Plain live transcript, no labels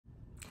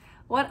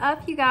What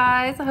up, you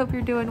guys? I hope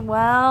you're doing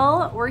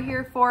well. We're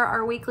here for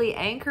our weekly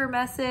anchor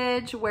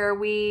message where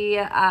we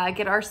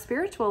get our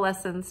spiritual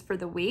lessons for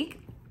the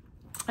week.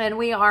 And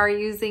we are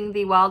using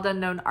the Wild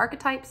Unknown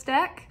Archetypes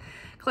deck,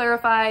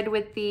 clarified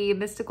with the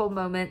Mystical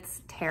Moments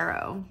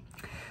Tarot.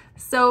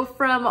 So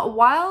from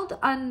Wild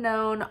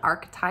Unknown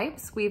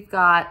Archetypes, we've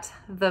got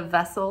the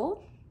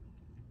Vessel,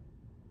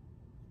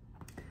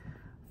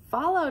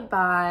 followed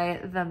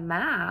by the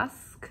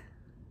Mask,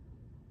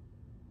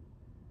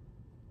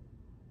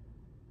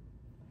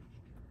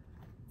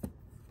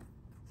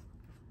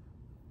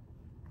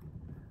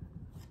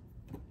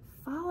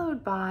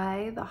 followed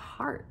by the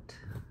Heart.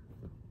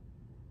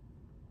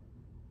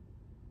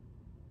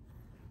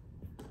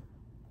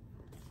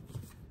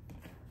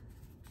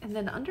 And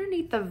then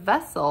underneath the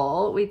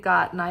Vessel, we've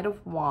got Knight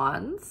of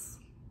Wands,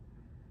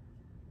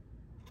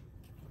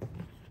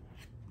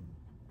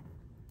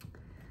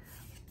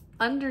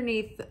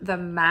 underneath the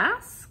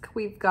Mask,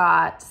 we've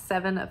got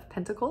Seven of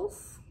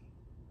Pentacles,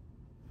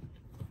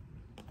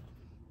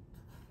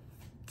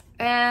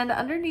 and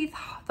underneath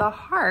the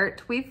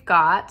Heart, we've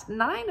got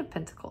Nine of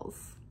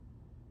Pentacles.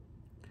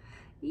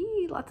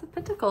 Eee, lots of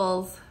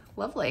pentacles.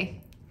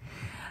 Lovely.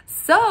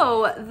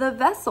 So the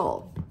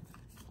Vessel.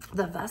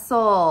 The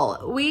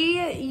Vessel.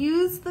 We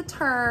use the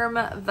term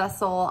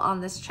vessel on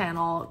this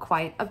channel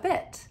quite a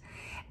bit.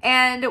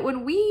 And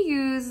when we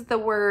use the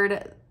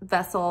word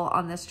vessel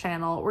on this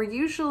channel, we're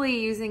usually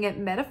using it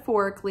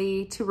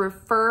metaphorically to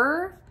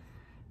refer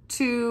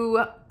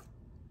to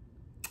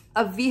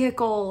a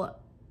vehicle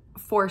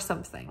for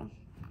something,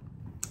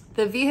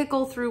 the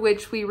vehicle through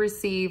which we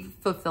receive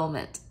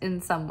fulfillment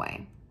in some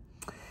way.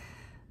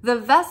 The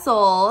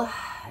vessel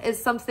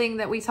is something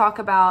that we talk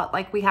about,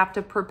 like we have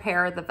to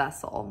prepare the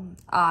vessel,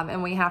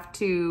 and we have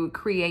to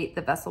create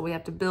the vessel. We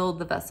have to build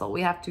the vessel.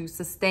 We have to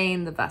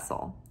sustain the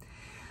vessel.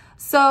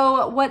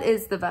 So what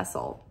is the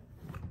vessel?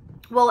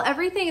 Well,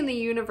 everything in the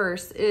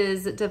universe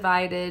is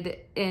divided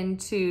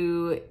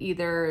into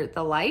either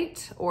the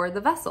light or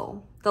the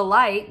vessel. The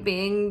light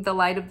being the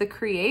light of the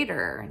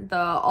Creator, the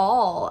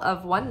all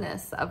of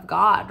oneness of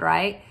God,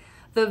 right?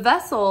 The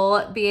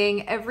vessel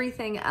being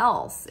everything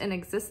else in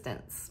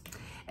existence.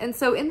 And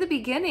so in the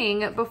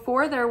beginning,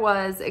 before there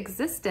was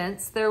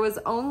existence, there was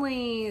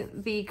only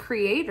the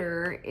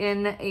Creator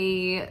in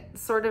a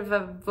sort of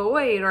a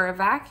void or a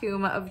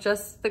vacuum of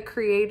just the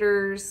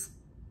Creator's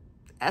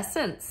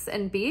essence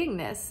and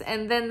beingness.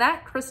 And then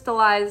that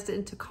crystallized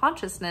into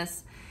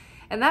consciousness.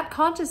 And that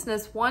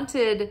consciousness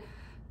wanted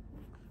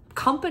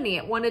company.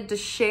 It wanted to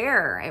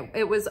share.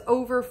 It was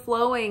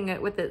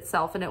overflowing with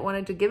itself and it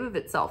wanted to give of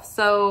itself.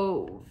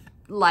 So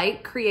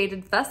light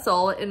created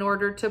vessel in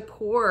order to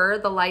pour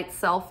the light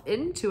self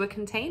into a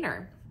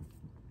container.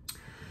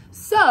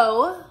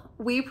 So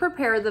we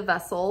prepare the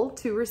vessel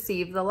to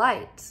receive the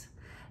light.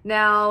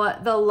 Now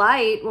the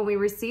light, when we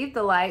receive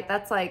the light,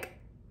 that's like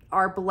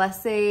our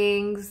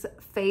blessings,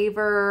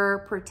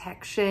 favor,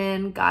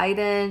 protection,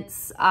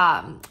 guidance,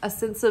 a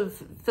sense of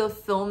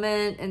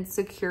fulfillment and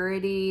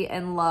security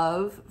and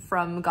love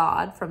from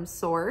God, from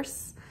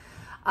Source.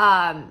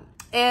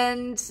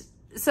 And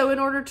so in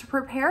order to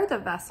prepare the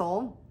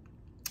vessel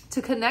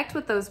to connect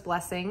with those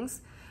blessings,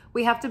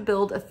 we have to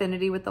build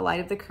affinity with the light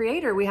of the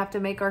Creator. We have to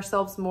make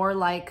ourselves more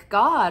like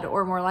God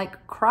or more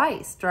like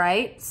Christ,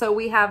 right? So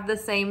we have the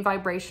same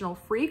vibrational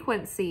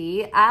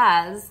frequency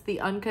as the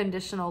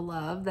unconditional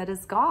love that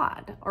is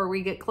God, or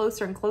we get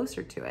closer and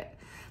closer to it.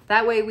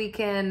 That way we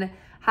can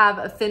have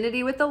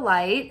affinity with the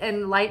light,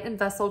 and light and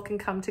vessel can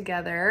come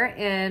together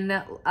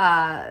in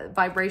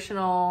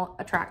vibrational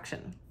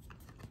attraction.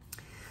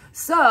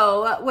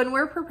 So when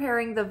we're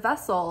preparing the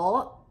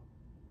vessel,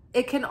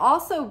 it can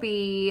also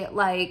be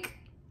like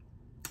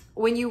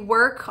when you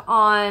work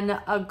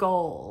on a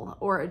goal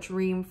or a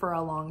dream for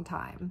a long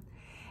time.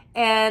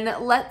 And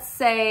let's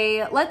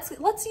say,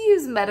 let's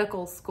use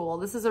medical school.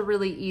 This is a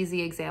really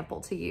easy example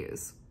to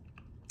use.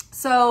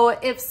 So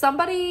if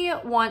somebody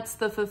wants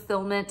the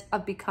fulfillment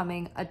of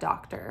becoming a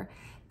doctor,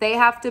 they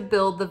have to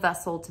build the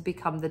vessel to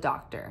become the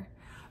doctor.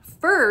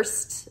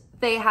 First,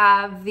 they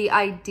have the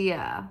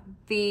idea,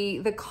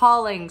 the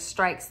calling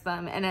strikes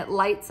them, and it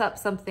lights up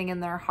something in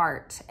their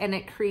heart, and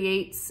it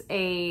creates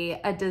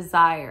a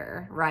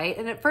desire, right?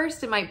 And at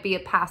first it might be a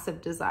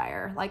passive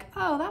desire, like,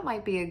 oh, that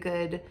might be a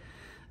good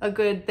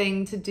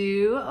thing to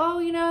do. Oh,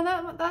 you know,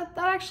 that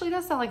actually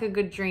does sound like a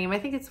good dream. I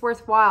think it's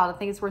worthwhile. I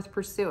think it's worth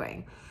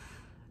pursuing.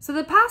 So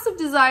the passive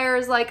desire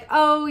is like,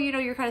 oh, you know,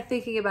 you're kind of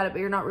thinking about it, but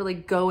you're not really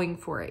going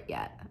for it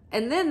yet.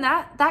 And then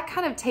that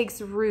kind of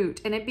takes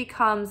root and it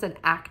becomes an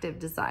active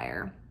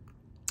desire.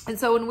 And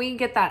so when we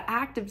get that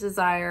active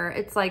desire,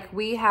 it's like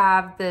we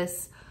have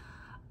this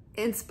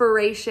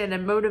inspiration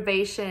and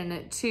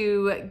motivation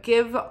to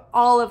give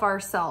all of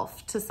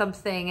ourselves to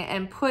something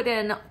and put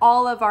in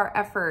all of our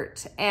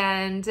effort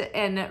and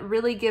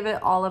really give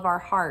it all of our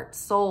heart,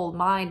 soul,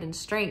 mind, and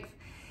strength.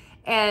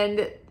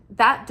 And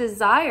that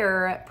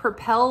desire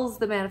propels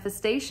the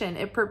manifestation.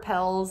 It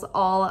propels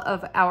all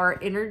of our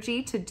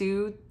energy to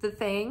do the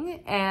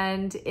thing,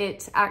 and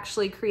it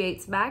actually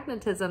creates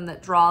magnetism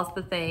that draws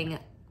the thing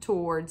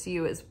towards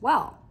you as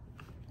well.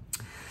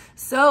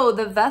 So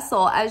the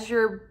vessel, as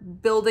you're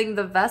building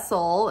the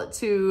vessel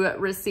to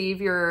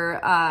receive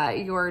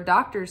your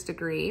doctor's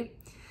degree,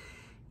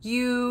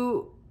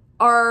 you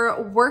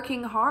are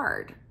working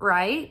hard,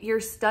 right? You're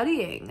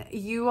studying.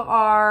 You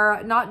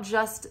are not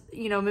just,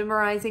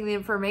 memorizing the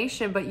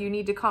information, but you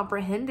need to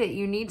comprehend it.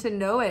 You need to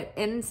know it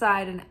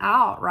inside and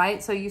out,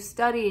 right? So you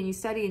study and you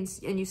study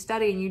and you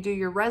study and you do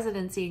your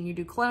residency and you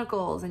do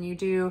clinicals and you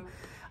do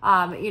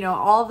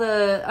all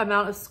the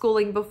amount of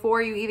schooling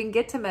before you even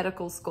get to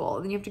medical school.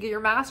 And then you have to get your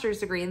master's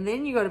degree, and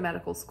then you go to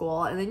medical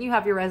school, and then you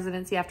have your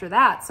residency after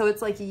that. So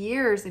it's like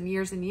years and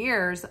years and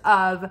years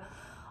of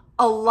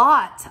a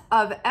lot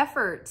of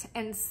effort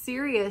and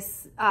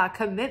serious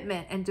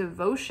commitment and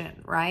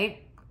devotion,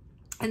 right?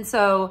 And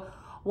so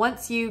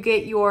once you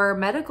get your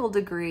medical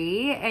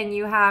degree and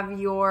you have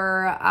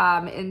your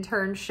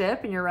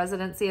internship and your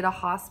residency at a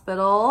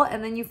hospital,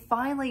 and then you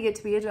finally get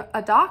to be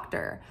a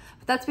doctor.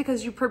 But that's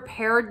because you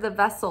prepared the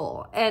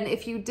vessel. And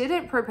if you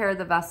didn't prepare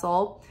the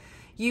vessel,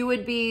 you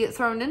would be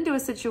thrown into a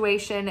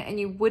situation and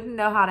you wouldn't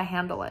know how to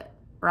handle it,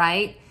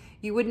 right?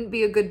 You wouldn't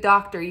be a good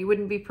doctor. You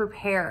wouldn't be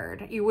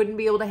prepared. You wouldn't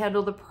be able to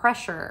handle the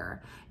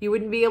pressure. You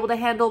wouldn't be able to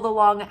handle the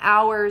long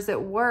hours at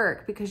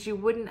work because you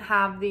wouldn't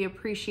have the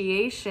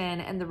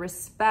appreciation and the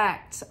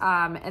respect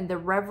and the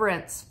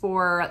reverence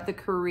for the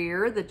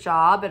career, the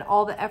job, and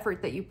all the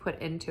effort that you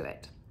put into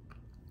it.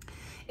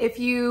 If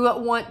you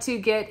want to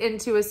get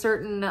into a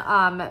certain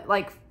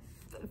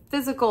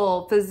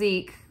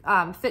physique,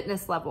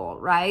 fitness level,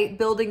 right?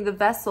 Building the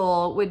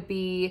vessel would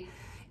be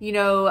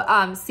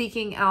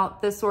seeking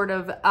out the sort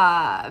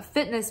of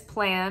fitness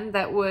plan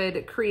that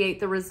would create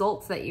the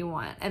results that you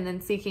want, and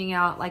then seeking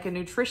out like a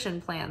nutrition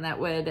plan that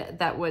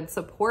would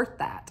support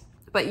that.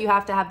 But you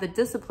have to have the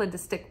discipline to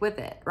stick with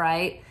it,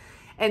 right?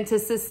 And to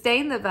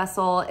sustain the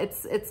vessel,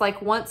 it's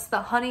like once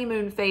the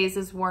honeymoon phase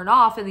is worn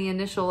off and the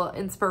initial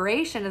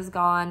inspiration is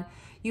gone,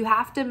 you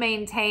have to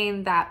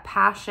maintain that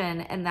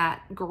passion and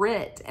that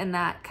grit and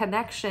that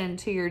connection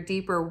to your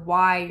deeper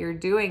why you're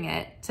doing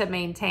it, to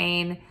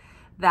maintain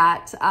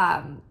that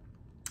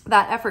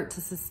effort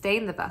to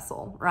sustain the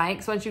vessel,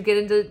 right? So once you get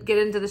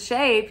into the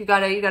shape, you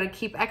gotta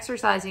keep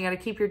exercising, you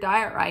gotta keep your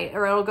diet right,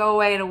 or it'll go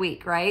away in a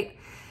week, right?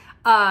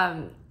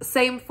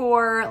 Same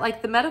for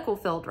like the medical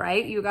field,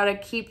 right? You gotta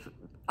keep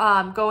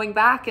going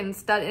back and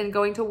study and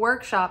going to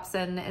workshops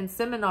and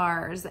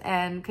seminars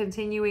and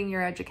continuing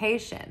your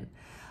education.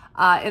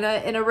 In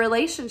a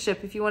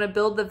relationship, if you want to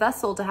build the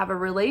vessel to have a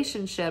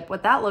relationship,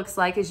 what that looks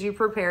like is you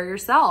prepare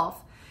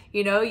yourself.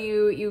 You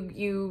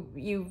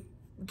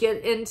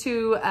get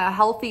into a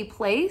healthy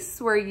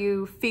place where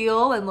you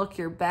feel and look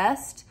your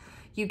best.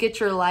 You get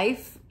your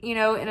life, in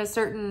a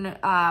certain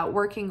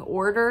working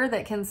order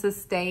that can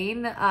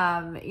sustain,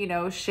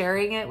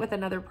 sharing it with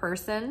another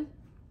person.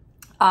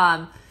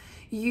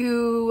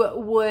 You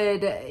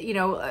would,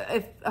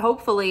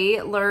 hopefully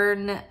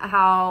learn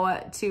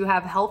how to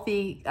have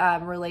healthy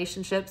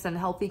relationships and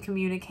healthy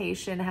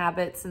communication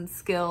habits and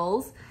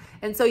skills.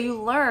 And so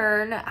you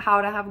learn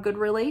how to have good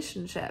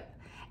relationship.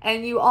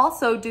 And you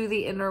also do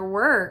the inner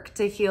work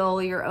to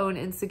heal your own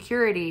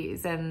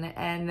insecurities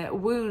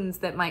and wounds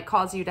that might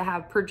cause you to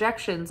have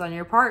projections on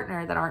your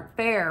partner that aren't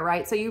fair,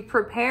 right? So you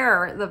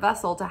prepare the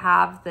vessel to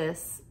have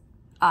this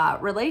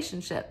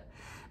relationship.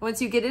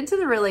 Once you get into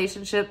the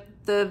relationship,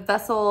 the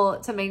vessel,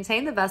 to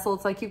maintain the vessel,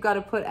 it's like you've got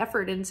to put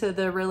effort into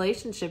the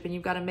relationship and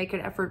you've got to make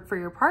an effort for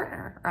your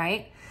partner,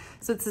 right?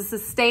 So it's a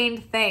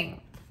sustained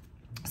thing.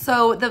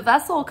 So the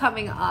vessel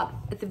coming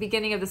up at the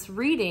beginning of this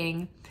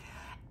reading,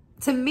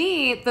 to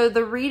me,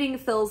 the reading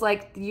feels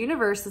like the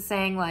universe is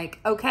saying like,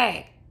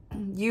 okay,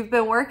 you've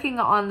been working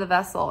on the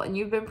vessel and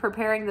you've been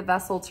preparing the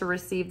vessel to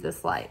receive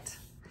this light.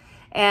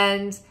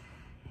 And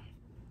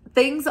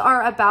things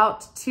are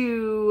about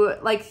to,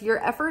 like,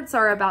 your efforts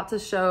are about to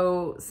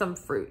show some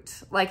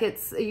fruit. Like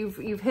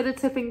you've hit a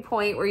tipping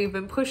point where you've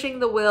been pushing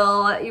the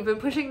will, you've been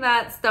pushing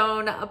that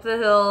stone up the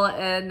hill,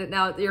 and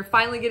now you're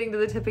finally getting to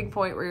the tipping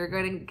point where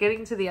you're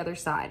getting to the other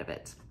side of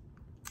it.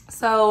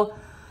 So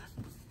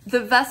the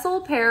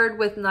vessel paired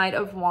with Knight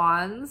of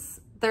Wands,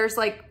 there's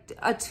like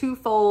a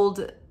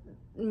twofold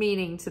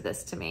meaning to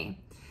this to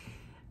me.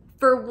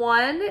 For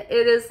one,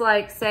 it is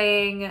like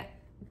saying,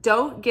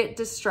 don't get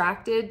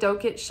distracted. Don't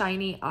get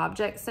shiny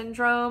object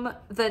syndrome.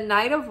 The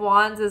Knight of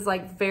Wands is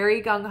like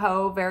very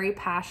gung-ho, very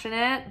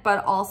passionate,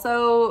 but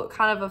also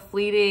kind of a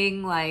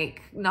fleeting,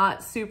 like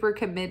not super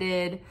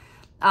committed,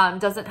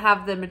 doesn't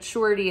have the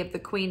maturity of the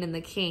Queen and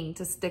the King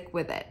to stick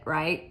with it,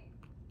 right?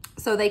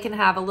 So they can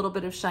have a little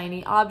bit of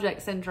shiny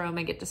object syndrome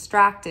and get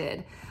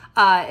distracted.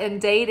 In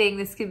dating,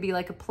 this could be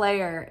like a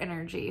player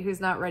energy who's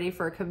not ready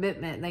for a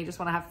commitment and they just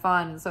want to have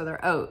fun, so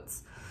they're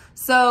oats.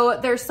 So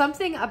there's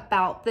something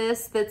about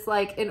this that's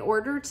like, in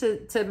order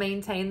to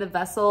maintain the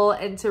vessel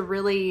and to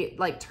really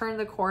like turn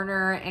the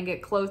corner and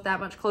get that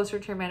much closer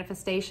to your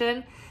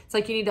manifestation, it's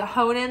like you need to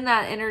hone in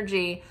that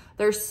energy.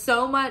 There's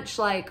so much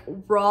like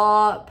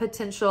raw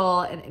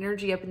potential and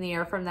energy up in the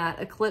air from that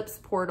eclipse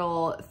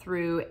portal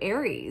through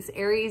Aries.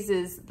 Aries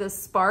is the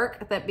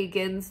spark that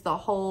begins the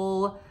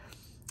whole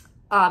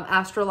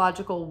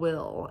astrological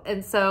will.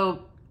 And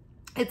so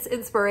it's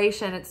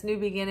inspiration, it's new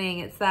beginning,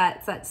 it's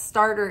that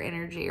starter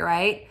energy,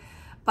 right?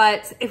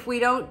 But if we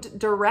don't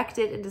direct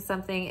it into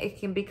something, it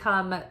can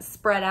become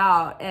spread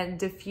out and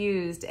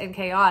diffused and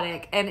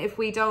chaotic. And if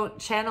we don't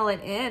channel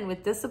it in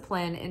with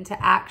discipline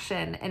into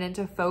action and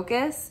into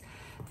focus,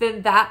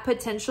 then that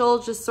potential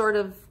just sort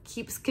of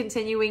keeps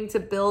continuing to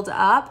build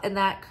up, and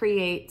that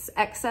creates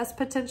excess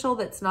potential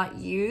that's not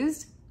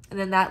used. And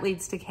then that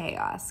leads to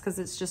chaos, because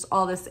it's just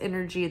all this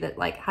energy that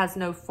like has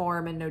no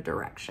form and no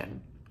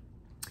direction.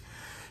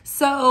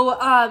 So,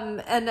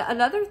 and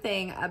another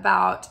thing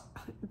about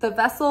the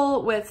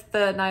vessel with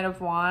the Knight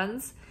of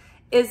Wands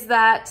is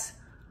that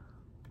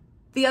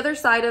the other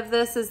side of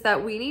this is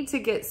that we need to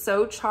get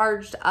so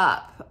charged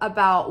up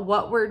about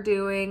what we're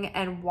doing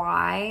and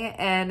why,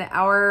 and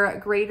our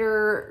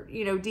greater,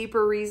 you know,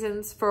 deeper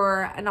reasons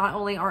for not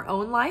only our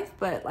own life,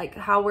 but like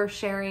how we're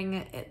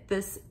sharing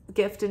this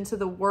gift into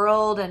the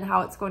world and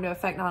how it's going to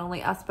affect not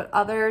only us, but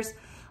others.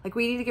 Like,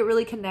 we need to get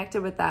really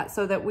connected with that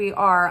so that we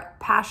are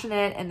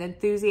passionate and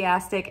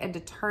enthusiastic and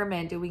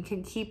determined, and we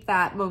can keep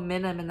that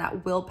momentum and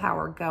that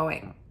willpower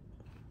going.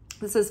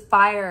 This is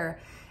fire.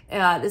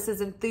 This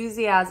is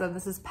enthusiasm.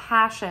 This is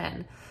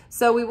passion.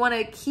 So we want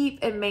to keep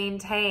and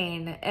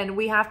maintain, and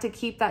we have to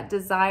keep that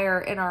desire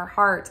in our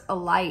heart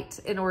alight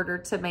in order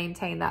to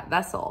maintain that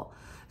vessel.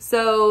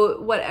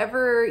 So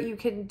whatever you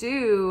can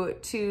do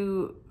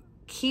to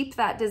keep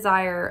that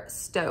desire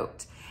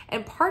stoked.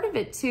 And part of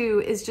it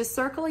too is just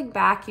circling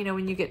back, you know,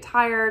 when you get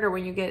tired or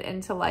when you get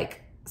into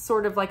like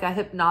sort of like a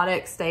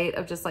hypnotic state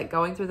of just like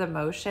going through the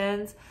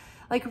motions,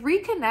 like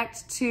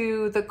reconnect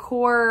to the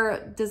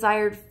core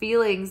desired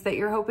feelings that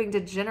you're hoping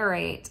to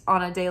generate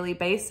on a daily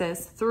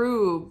basis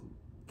through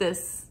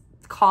this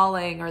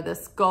calling or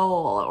this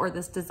goal or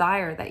this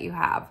desire that you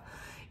have.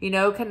 You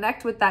know,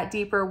 connect with that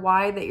deeper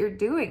why that you're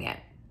doing it.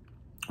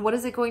 What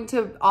is it going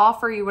to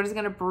offer you? What is it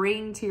going to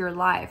bring to your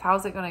life? How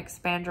is it going to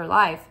expand your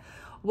life?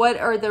 What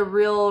are the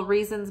real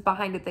reasons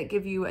behind it that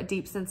give you a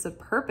deep sense of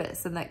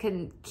purpose and that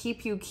can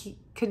keep you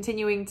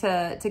continuing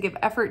to give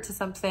effort to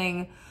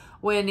something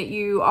when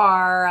you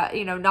are,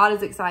 you know, not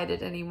as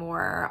excited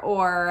anymore,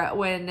 or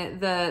when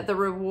the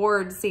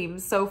reward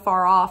seems so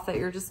far off that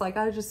you're just like,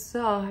 I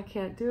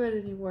can't do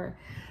it anymore.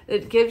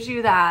 It gives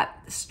you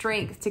that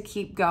strength to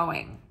keep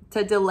going,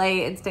 to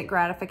delay instant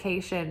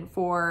gratification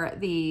for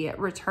the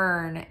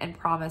return and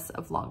promise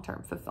of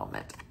long-term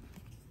fulfillment.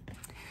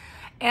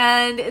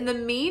 And in the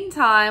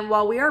meantime,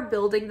 while we are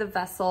building the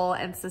vessel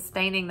and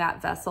sustaining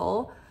that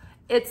vessel,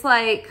 it's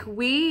like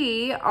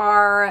we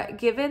are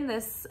given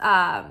this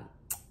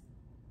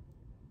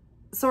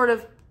sort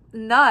of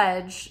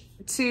nudge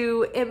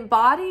to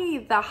embody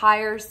the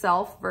higher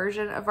self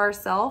version of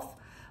ourself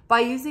by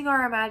using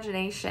our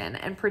imagination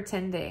and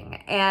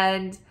pretending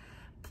and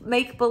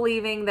make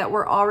believing that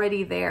we're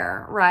already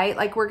there, right?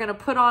 Like, we're going to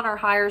put on our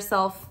higher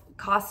self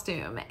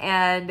costume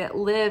and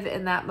live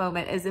in that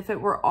moment as if it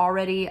were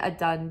already a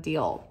done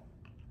deal.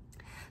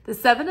 The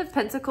Seven of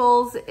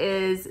Pentacles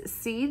is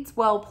seeds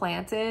well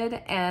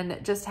planted and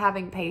just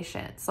having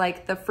patience.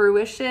 Like, the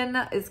fruition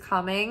is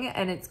coming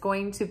and it's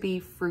going to be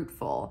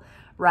fruitful,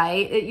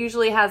 right? It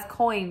usually has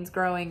coins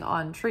growing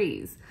on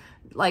trees,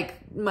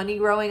 like money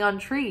growing on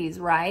trees,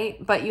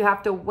 right? But you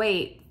have to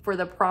wait for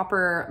the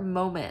proper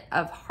moment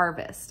of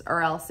harvest,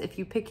 or else if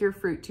you pick your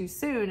fruit too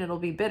soon, it'll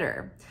be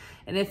bitter.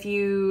 And if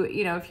you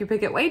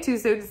pick it way too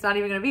soon, it's not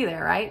even going to be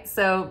there, right?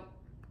 So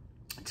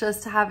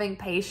just having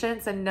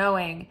patience and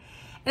knowing.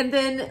 And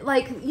then,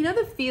 like, you know,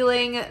 the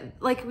feeling,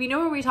 like, we know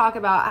when we talk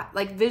about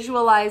like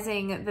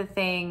visualizing the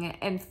thing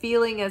and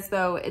feeling as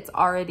though it's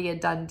already a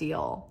done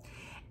deal.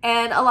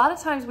 And a lot of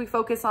times we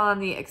focus on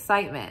the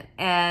excitement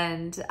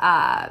and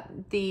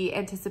the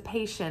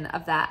anticipation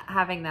of that,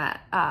 having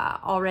that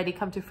already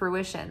come to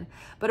fruition.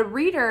 But a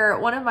reader,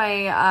 one of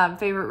my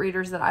favorite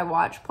readers that I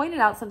watch, pointed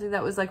out something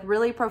that was like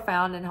really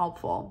profound and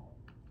helpful.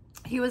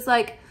 He was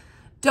like,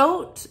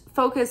 don't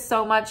focus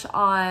so much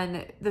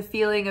on the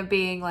feeling of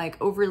being like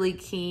overly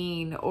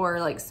keen or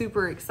like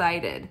super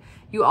excited.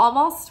 You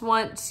almost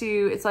want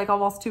to, it's like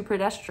almost too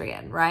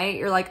pedestrian, right?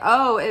 You're like,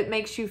 oh, it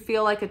makes you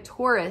feel like a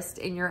tourist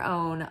in your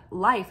own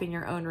life, in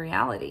your own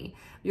reality.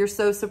 You're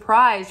so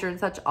surprised, you're in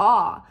such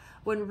awe,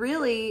 when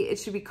really it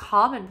should be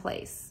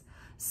commonplace.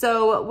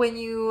 So when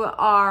you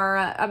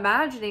are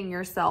imagining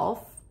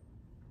yourself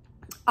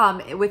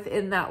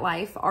within that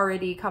life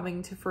already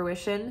coming to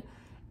fruition,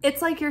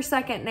 it's like your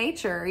second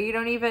nature. You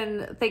don't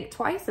even think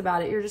twice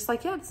about it. You're just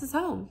like, yeah, this is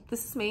home.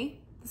 This is me.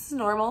 This is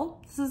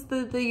normal. This is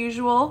the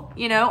usual,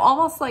 you know,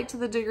 almost like to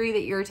the degree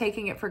that you're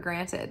taking it for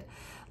granted.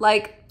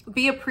 Like,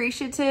 be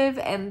appreciative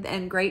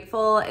and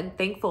grateful and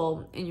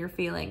thankful in your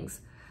feelings,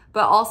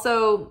 but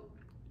also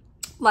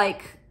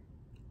like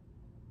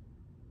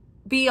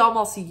be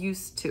almost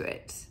used to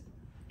it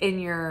in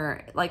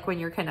your, like when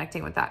you're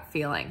connecting with that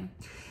feeling.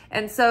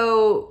 And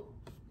so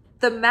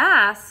the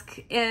mask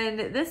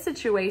in this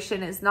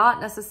situation is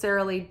not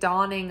necessarily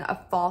donning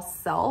a false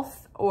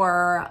self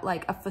or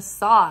like a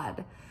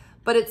facade,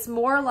 but it's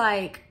more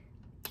like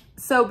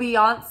So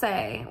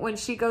Beyonce, when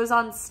she goes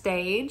on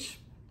stage,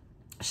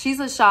 she's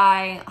a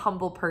shy,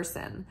 humble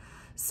person.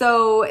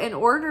 So in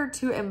order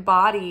to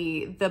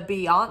embody the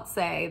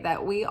Beyonce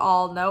that we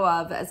all know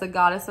of as a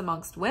goddess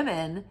amongst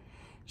women,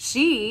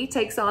 she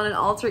takes on an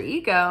alter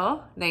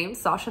ego named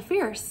Sasha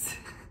Fierce.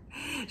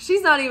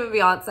 She's not even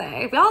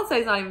Beyonce.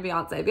 Beyonce's not even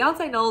Beyonce.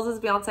 Beyonce Knowles is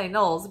Beyonce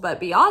Knowles,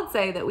 but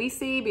Beyonce that we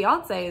see,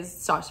 Beyonce is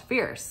Sasha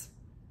Fierce.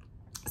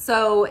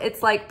 So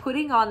it's like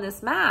putting on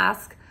this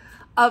mask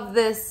of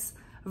this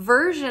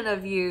version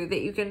of you that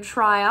you can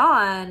try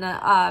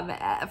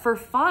on for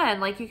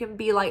fun. Like you can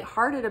be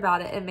lighthearted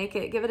about it and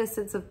give it a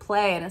sense of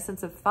play and a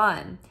sense of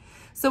fun.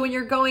 So when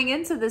you're going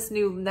into this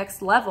new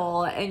next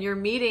level and you're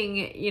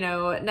meeting, you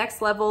know,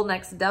 next level,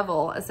 next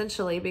devil,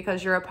 essentially,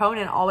 because your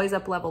opponent always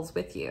up levels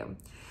with you.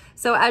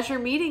 So as you're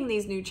meeting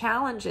these new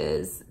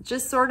challenges,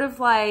 just sort of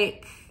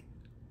like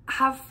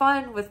have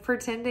fun with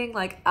pretending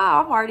like,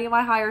 oh, I'm already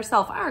my higher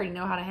self. I already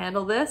know how to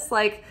handle this.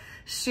 Like,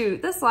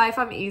 shoot, this life,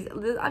 I'm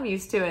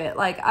used to it.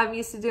 Like, I'm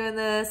used to doing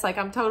this. Like,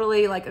 I'm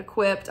totally like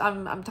equipped.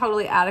 I'm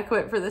totally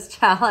adequate for this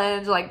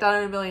challenge. Like,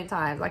 done it a million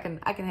times. I can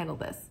handle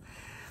this.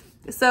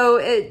 So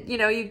it, you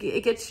know,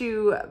 it gets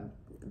you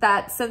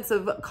that sense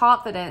of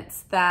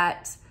confidence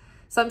that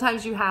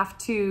sometimes you have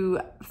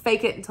to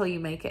fake it until you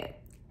make it.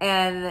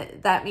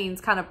 And that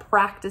means kind of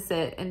practice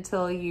it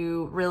until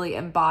you really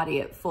embody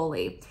it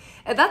fully.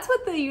 And that's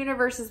what the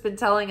universe has been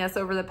telling us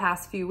over the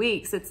past few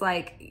weeks. It's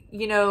like,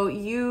 you know,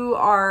 you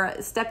are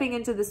stepping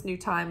into this new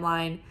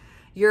timeline.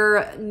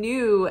 You're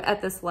new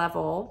at this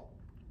level,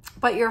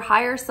 but your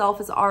higher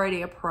self is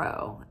already a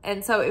pro.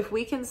 And so if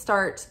we can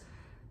start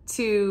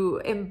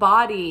to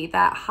embody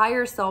that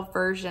higher self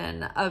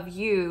version of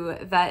you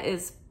that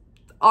is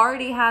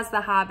already has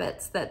the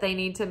habits that they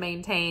need to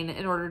maintain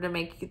in order to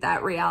make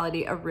that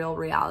reality a real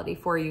reality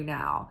for you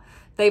now.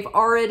 They've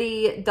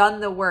already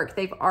done the work.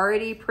 They've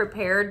already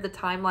prepared the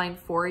timeline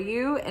for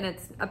you. And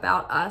it's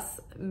about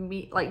us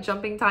like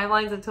jumping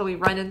timelines until we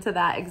run into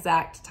that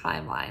exact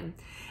timeline.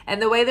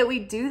 And the way that we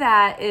do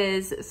that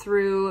is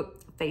through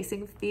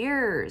facing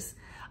fears,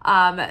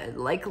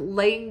 like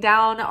laying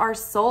down our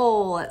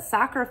soul,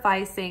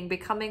 sacrificing,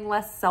 becoming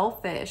less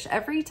selfish.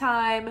 Every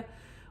time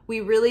we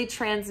really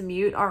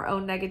transmute our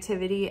own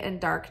negativity and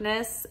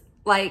darkness,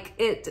 like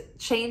it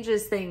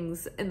changes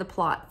things in the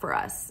plot for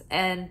us.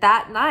 And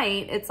that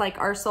night, it's like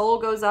our soul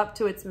goes up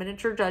to its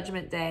miniature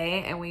judgment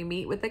day and we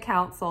meet with the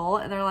council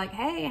and they're like,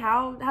 hey,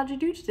 how'd you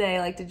do today?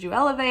 Like, did you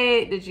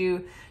elevate? Did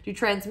you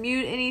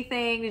transmute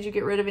anything? Did you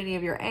get rid of any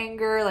of your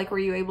anger? Like, were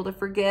you able to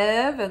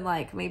forgive and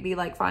like maybe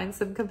like find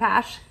some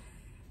compassion?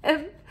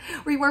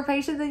 Were you more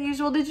patient than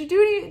usual? Did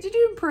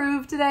you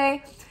improve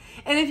today?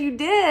 And if you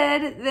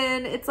did,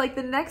 then it's like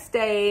the next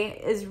day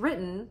is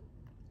written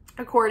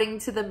according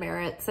to the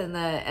merits and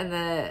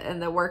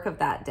the work of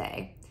that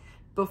day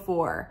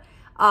before.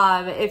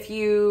 If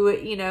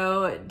you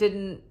know,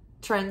 didn't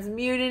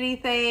transmute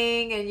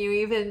anything and you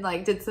even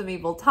like did some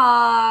evil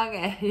tongue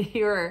and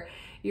you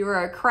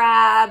were a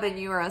crab and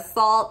you were a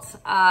salt,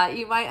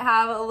 you might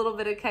have a little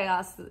bit of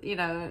chaos, you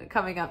know,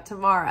 coming up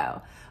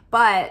tomorrow.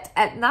 But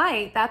at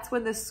night, that's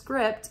when the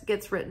script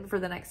gets written for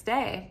the next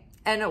day.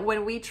 And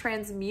when we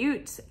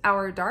transmute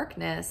our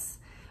darkness,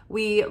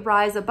 we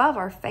rise above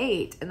our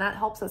fate, and that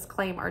helps us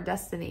claim our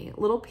destiny.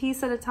 Little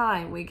piece at a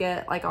time, we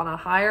get like on a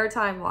higher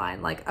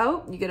timeline, like,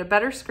 oh, you get a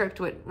better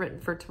script written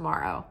for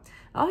tomorrow.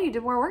 Oh, you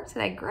did more work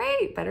today.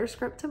 Great, better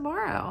script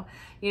tomorrow.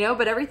 You know,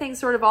 but everything's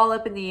sort of all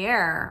up in the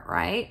air,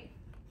 right?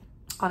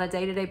 On a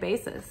day-to-day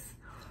basis.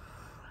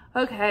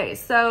 Okay,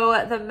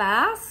 so the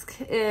mask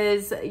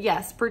is,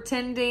 yes,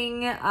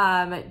 pretending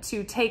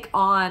to take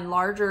on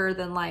larger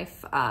than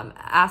life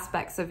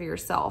aspects of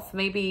yourself,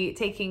 maybe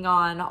taking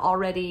on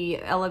already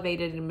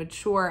elevated and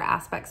mature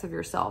aspects of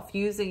yourself,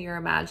 using your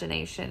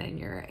imagination and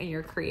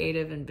your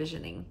creative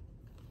envisioning.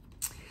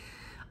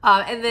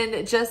 And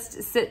then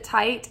just sit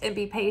tight and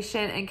be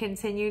patient and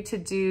continue to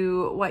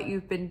do what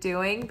you've been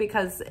doing,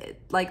 because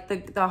like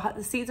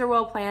the seeds are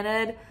well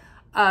planted.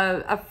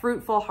 A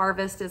fruitful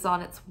harvest is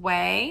on its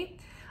way,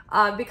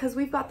 because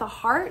we've got the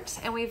heart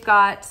and we've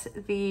got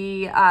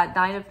the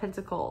Nine of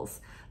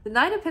Pentacles. The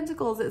Nine of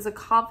Pentacles is a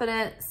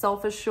confident,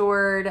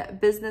 self-assured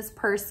business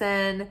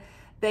person.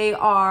 They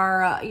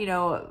are, you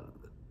know,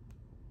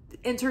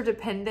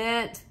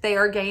 interdependent. They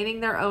are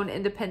gaining their own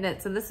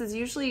independence. And this is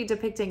usually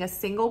depicting a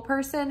single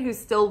person who's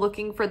still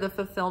looking for the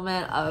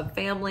fulfillment of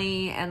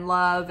family and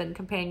love and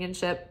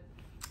companionship.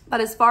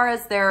 But as far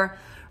as their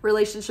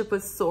relationship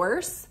with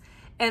Source,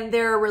 and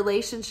their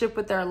relationship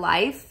with their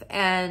life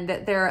and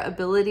their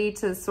ability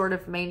to sort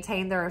of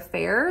maintain their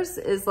affairs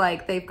is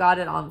like they've got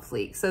it on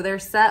fleek. So they're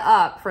set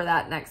up for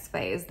that next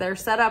phase. They're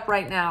set up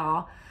right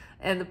now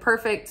in the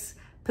perfect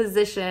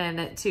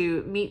position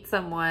to meet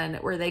someone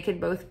where they can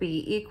both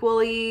be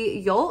equally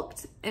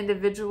yoked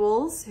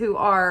individuals who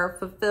are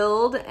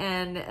fulfilled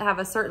and have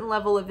a certain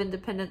level of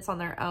independence on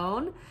their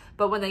own,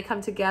 but when they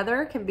come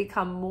together can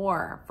become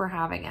more for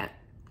having it.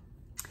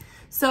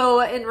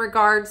 So in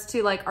regards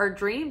to like our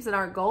dreams and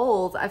our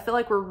goals, I feel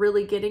like we're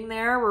really getting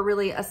there. We're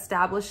really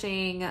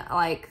establishing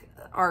like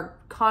our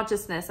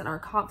consciousness and our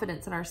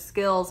confidence and our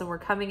skills, and we're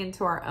coming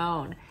into our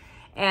own.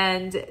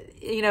 And,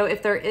 you know,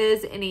 if there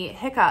is any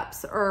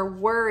hiccups or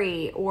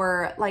worry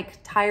or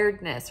like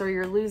tiredness, or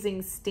you're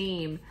losing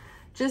steam,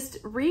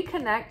 just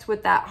reconnect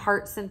with that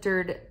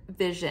heart-centered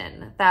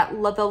vision, that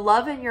the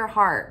love in your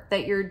heart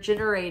that you're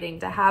generating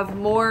to have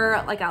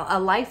more like a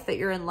life that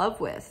you're in love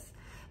with,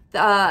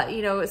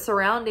 you know,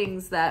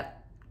 surroundings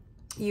that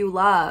you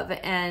love.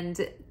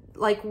 And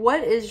like,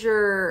 what's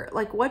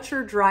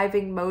your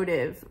driving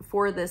motive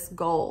for this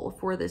goal,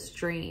 for this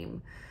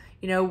dream?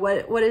 You know,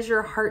 what is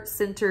your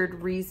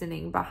heart-centered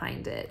reasoning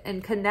behind it?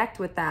 And connect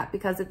with that,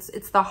 because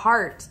it's the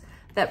heart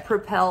that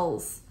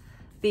propels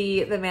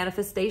the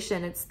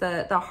manifestation. It's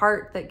the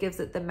heart that gives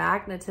it the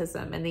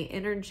magnetism and the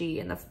energy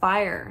and the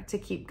fire to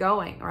keep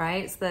going,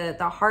 right? So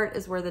the heart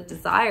is where the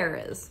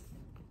desire is.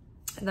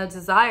 And the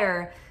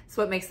desire is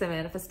what makes the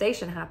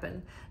manifestation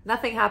happen.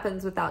 Nothing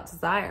happens without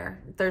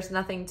desire. There's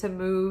nothing to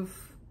move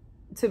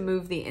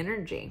the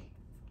energy.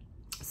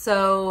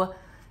 So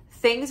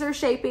things are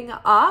shaping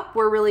up.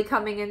 We're really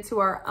coming into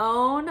our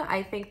own.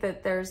 I think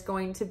that there's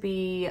going to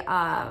be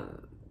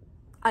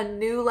a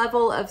new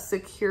level of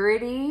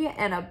security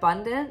and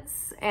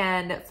abundance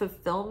and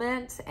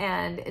fulfillment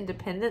and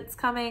independence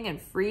coming,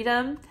 and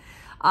freedom.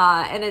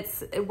 And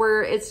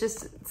it's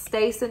just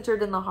stay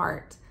centered in the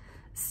heart.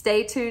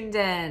 Stay tuned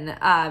in.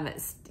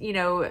 You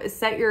know,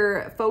 set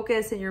your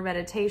focus and your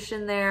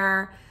meditation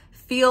there.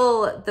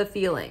 Feel the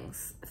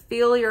feelings.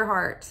 Feel your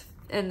heart.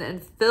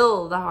 And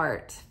fill the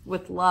heart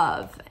with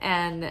love,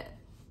 and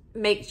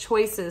make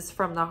choices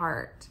from the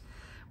heart.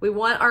 We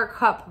want our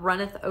cup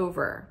runneth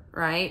over,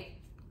 right?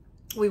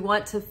 We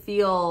want to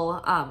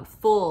feel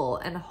full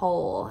and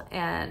whole,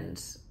 and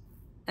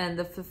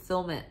the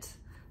fulfillment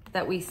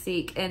that we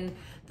seek. And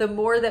the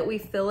more that we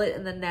feel it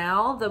in the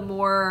now, the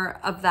more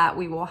of that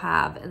we will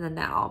have in the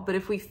now. But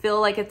if we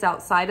feel like it's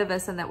outside of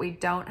us and that we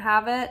don't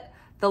have it,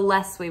 the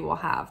less we will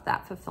have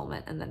that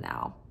fulfillment in the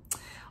now.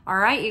 All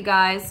right, you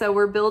guys, so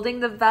we're building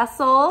the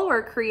vessel,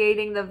 we're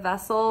creating the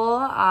vessel,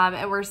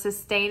 and we're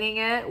sustaining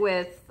it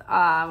with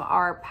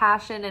our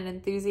passion and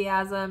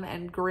enthusiasm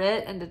and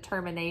grit and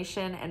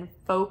determination and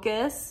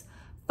focused,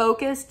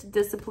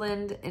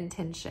 disciplined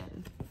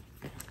intention.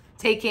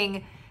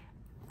 Taking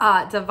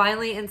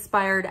divinely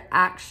inspired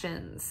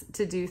actions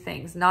to do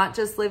things, not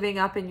just living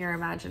up in your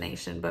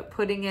imagination, but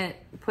putting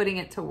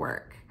it to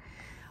work.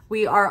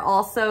 We are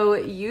also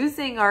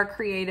using our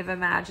creative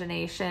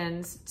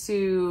imaginations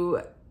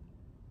to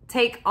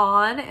take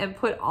on and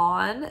put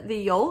on the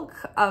yoke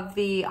of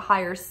the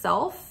higher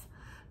self,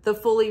 the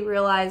fully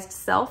realized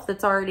self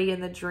that's already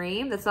in the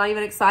dream, that's not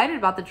even excited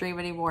about the dream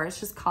anymore. It's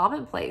just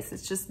commonplace.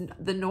 It's just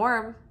the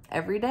norm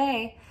every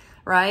day,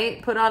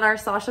 right? Put on our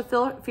Sasha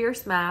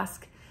Fierce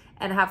mask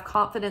and have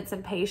confidence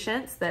and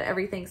patience that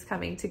everything's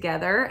coming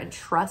together, and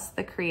trust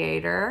the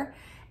creator,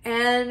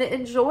 and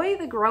enjoy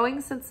the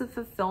growing sense of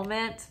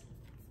fulfillment,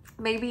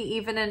 maybe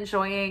even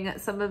enjoying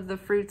some of the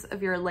fruits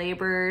of your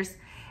labors,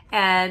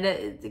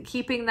 and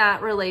keeping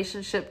that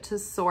relationship to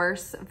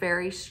source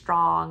very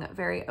strong,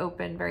 very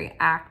open, very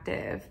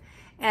active,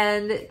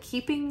 and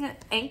keeping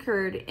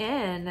anchored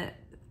in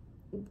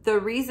the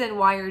reason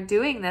why you're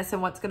doing this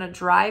and what's going to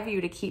drive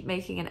you to keep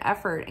making an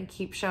effort and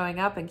keep showing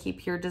up and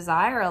keep your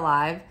desire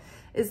alive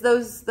is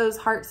those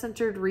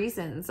heart-centered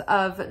reasons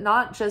of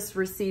not just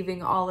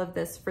receiving all of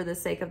this for the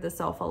sake of the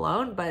self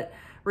alone, but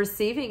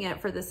receiving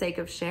it for the sake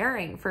of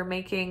sharing, for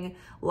making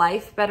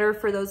life better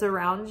for those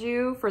around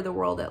you, for the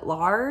world at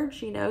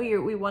large. You know,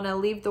 we want to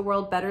leave the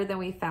world better than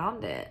we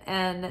found it.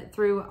 And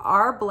through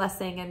our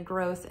blessing and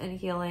growth and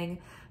healing,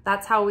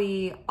 that's how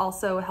we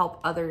also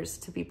help others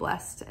to be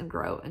blessed and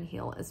grow and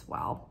heal as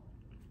well.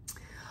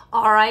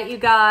 All right, you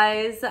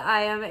guys,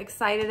 I am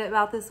excited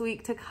about this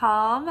week to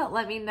come.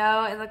 Let me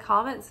know in the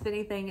comments if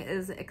anything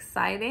is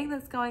exciting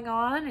that's going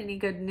on, any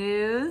good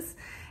news.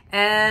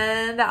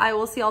 And I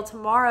will see y'all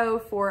tomorrow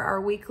for our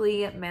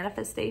weekly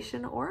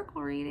manifestation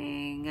oracle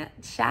reading.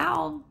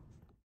 Ciao.